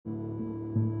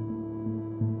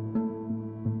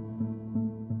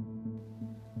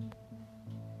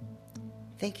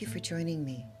Thank you for joining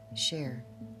me, Cher,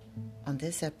 on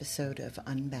this episode of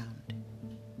Unbound,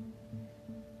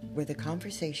 where the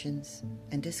conversations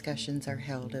and discussions are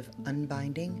held of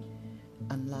unbinding,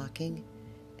 unlocking,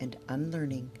 and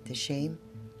unlearning the shame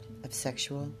of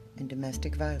sexual and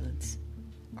domestic violence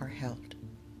are held.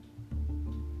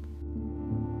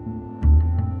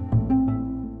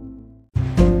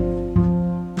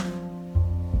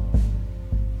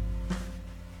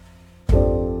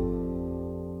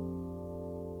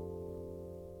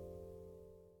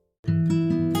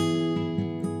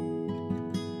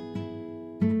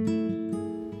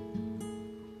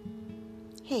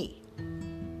 Hey,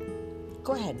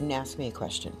 go ahead and ask me a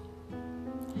question.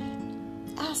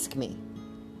 Ask me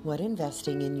what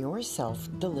investing in yourself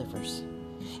delivers,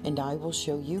 and I will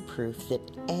show you proof that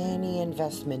any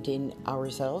investment in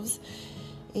ourselves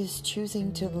is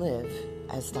choosing to live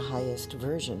as the highest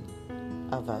version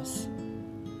of us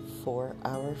for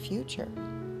our future.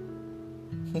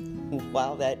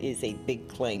 Wow, that is a big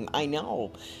claim. I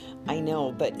know,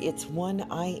 but it's one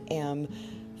I am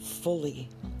fully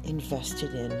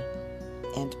invested in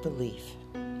and believe.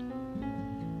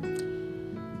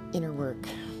 Inner work.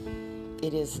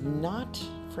 It is not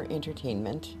for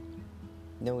entertainment.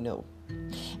 No.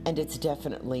 And it's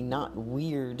definitely not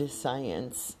weird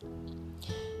science.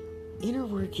 Inner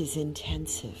work is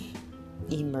intensive,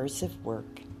 immersive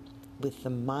work with the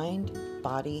mind,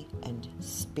 body, and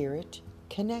spirit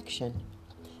connection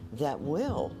that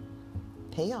will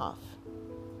pay off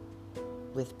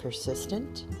with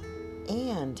persistent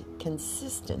and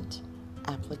consistent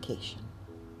application.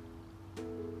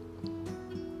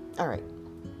 All right,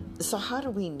 so how do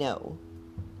we know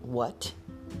what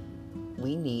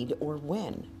we need or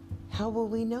when? How will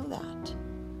we know that?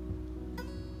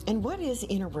 And what is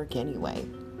inner work anyway?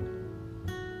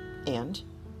 And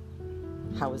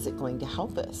how is it going to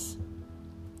help us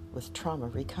with trauma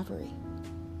recovery?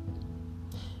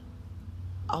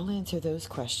 I'll answer those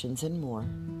questions and more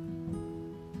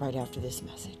right after this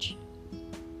message.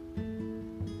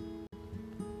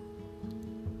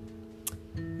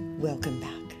 Welcome back.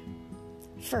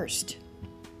 First,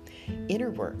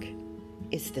 inner work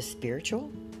is the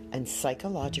spiritual and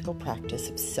psychological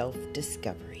practice of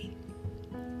self-discovery.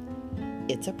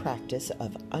 It's a practice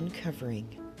of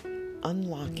uncovering,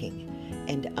 unlocking,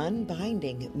 and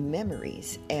unbinding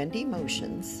memories and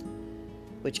emotions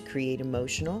which create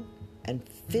emotional and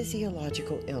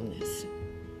physiological illness.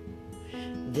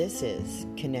 This is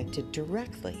connected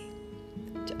directly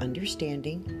to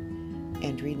understanding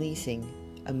and releasing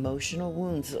emotional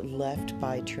wounds left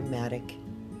by traumatic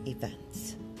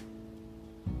events.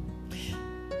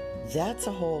 That's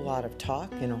a whole lot of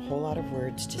talk and a whole lot of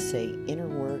words to say inner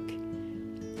work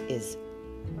is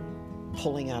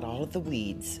pulling out all of the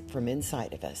weeds from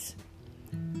inside of us,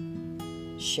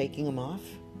 shaking them off,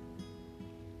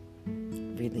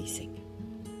 releasing.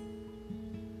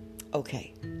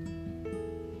 Okay,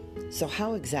 so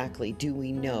how exactly do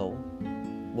we know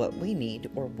what we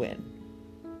need or when?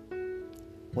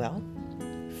 Well,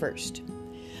 first,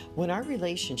 when our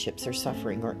relationships are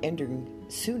suffering or ending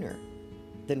sooner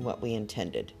than what we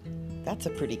intended, that's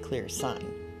a pretty clear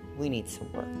sign we need some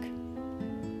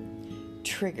work.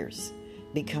 Triggers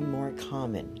become more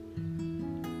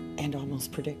common and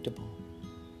almost predictable.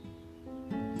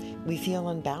 We feel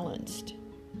unbalanced,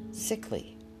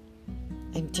 sickly,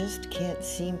 and just can't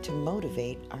seem to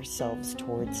motivate ourselves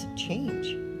towards change.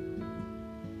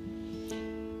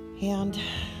 And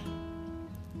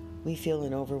we feel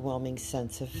an overwhelming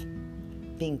sense of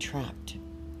being trapped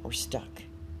or stuck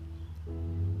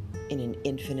in an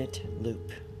infinite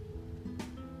loop.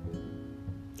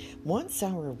 Once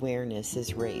our awareness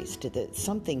is raised that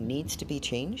something needs to be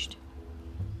changed,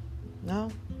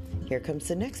 well, here comes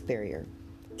the next barrier.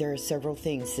 There are several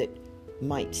things that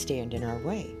might stand in our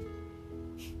way.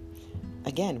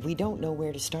 Again, we don't know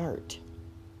where to start.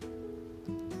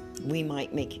 We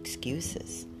might make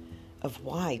excuses of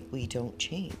why we don't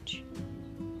change.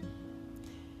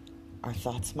 Our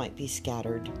thoughts might be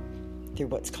scattered through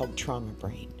what's called trauma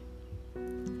brain.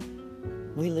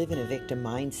 We live in a victim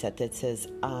mindset that says,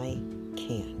 I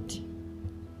can't.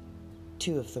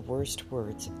 Two of the worst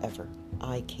words ever,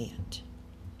 I can't.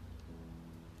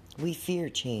 We fear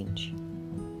change.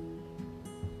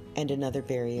 And another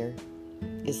barrier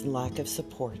is lack of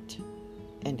support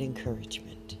and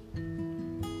encouragement.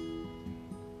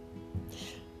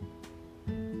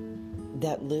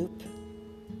 That loop,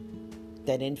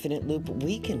 that infinite loop,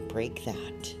 we can break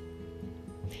that.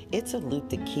 It's a loop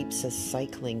that keeps us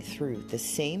cycling through the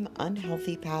same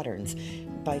unhealthy patterns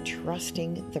by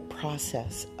trusting the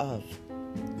process of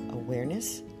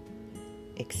awareness,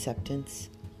 acceptance,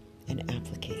 and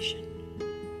application.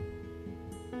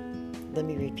 Let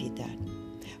me repeat that.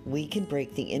 We can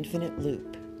break the infinite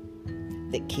loop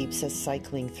that keeps us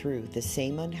cycling through the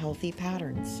same unhealthy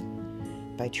patterns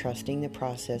by trusting the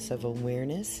process of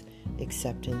awareness,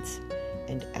 acceptance,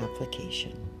 and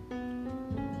application.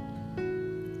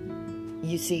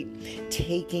 You see,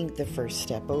 taking the first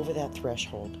step over that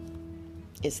threshold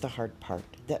is the hard part.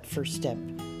 That first step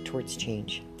towards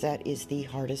change, that is the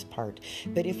hardest part.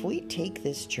 But if we take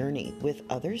this journey with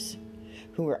others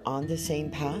who are on the same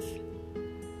path,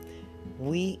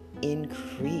 we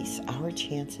increase our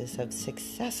chances of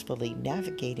successfully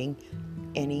navigating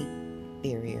any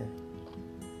barrier.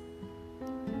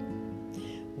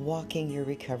 Walking your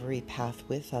recovery path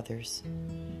with others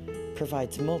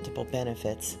provides multiple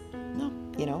benefits. Well,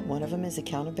 one of them is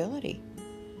accountability.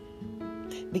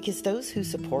 Because those who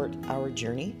support our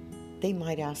journey, they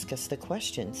might ask us the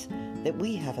questions that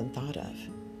we haven't thought of,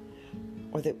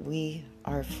 or that we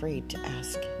are afraid to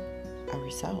ask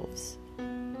ourselves.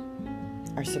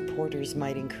 Our supporters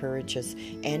might encourage us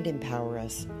and empower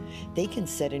us. They can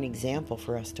set an example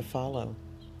for us to follow,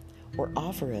 or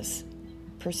offer us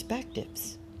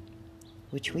perspectives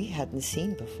which we hadn't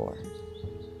seen before,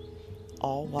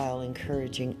 all while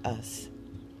encouraging us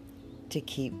to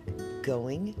keep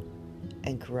going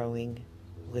and growing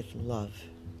with love.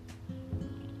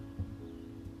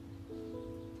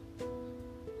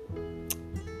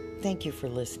 Thank you for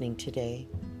listening today.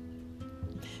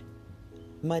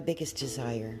 My biggest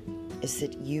desire is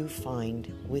that you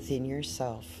find within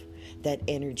yourself that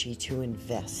energy to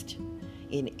invest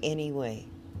in any way,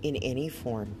 in any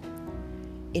form.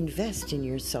 Invest in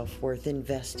your self-worth,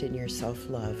 invest in your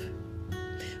self-love.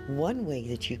 One way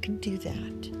that you can do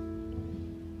that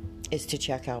is to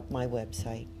check out my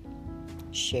website,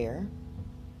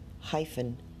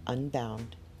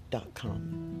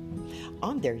 share-unbound.com.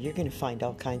 On there, you're going to find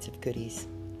all kinds of goodies.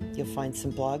 You'll find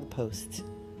some blog posts.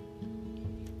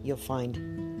 You'll find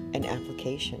an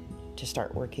application to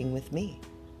start working with me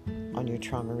on your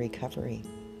trauma recovery.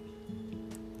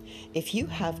 If you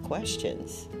have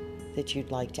questions that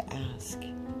you'd like to ask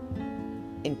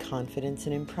in confidence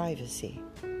and in privacy,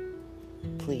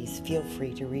 please feel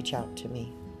free to reach out to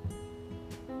me.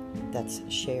 That's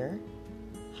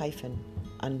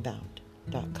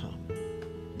share-unbound.com.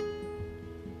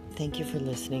 Thank you for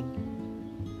listening.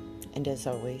 And as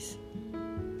always,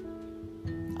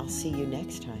 I'll see you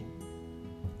next time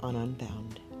on Unbound.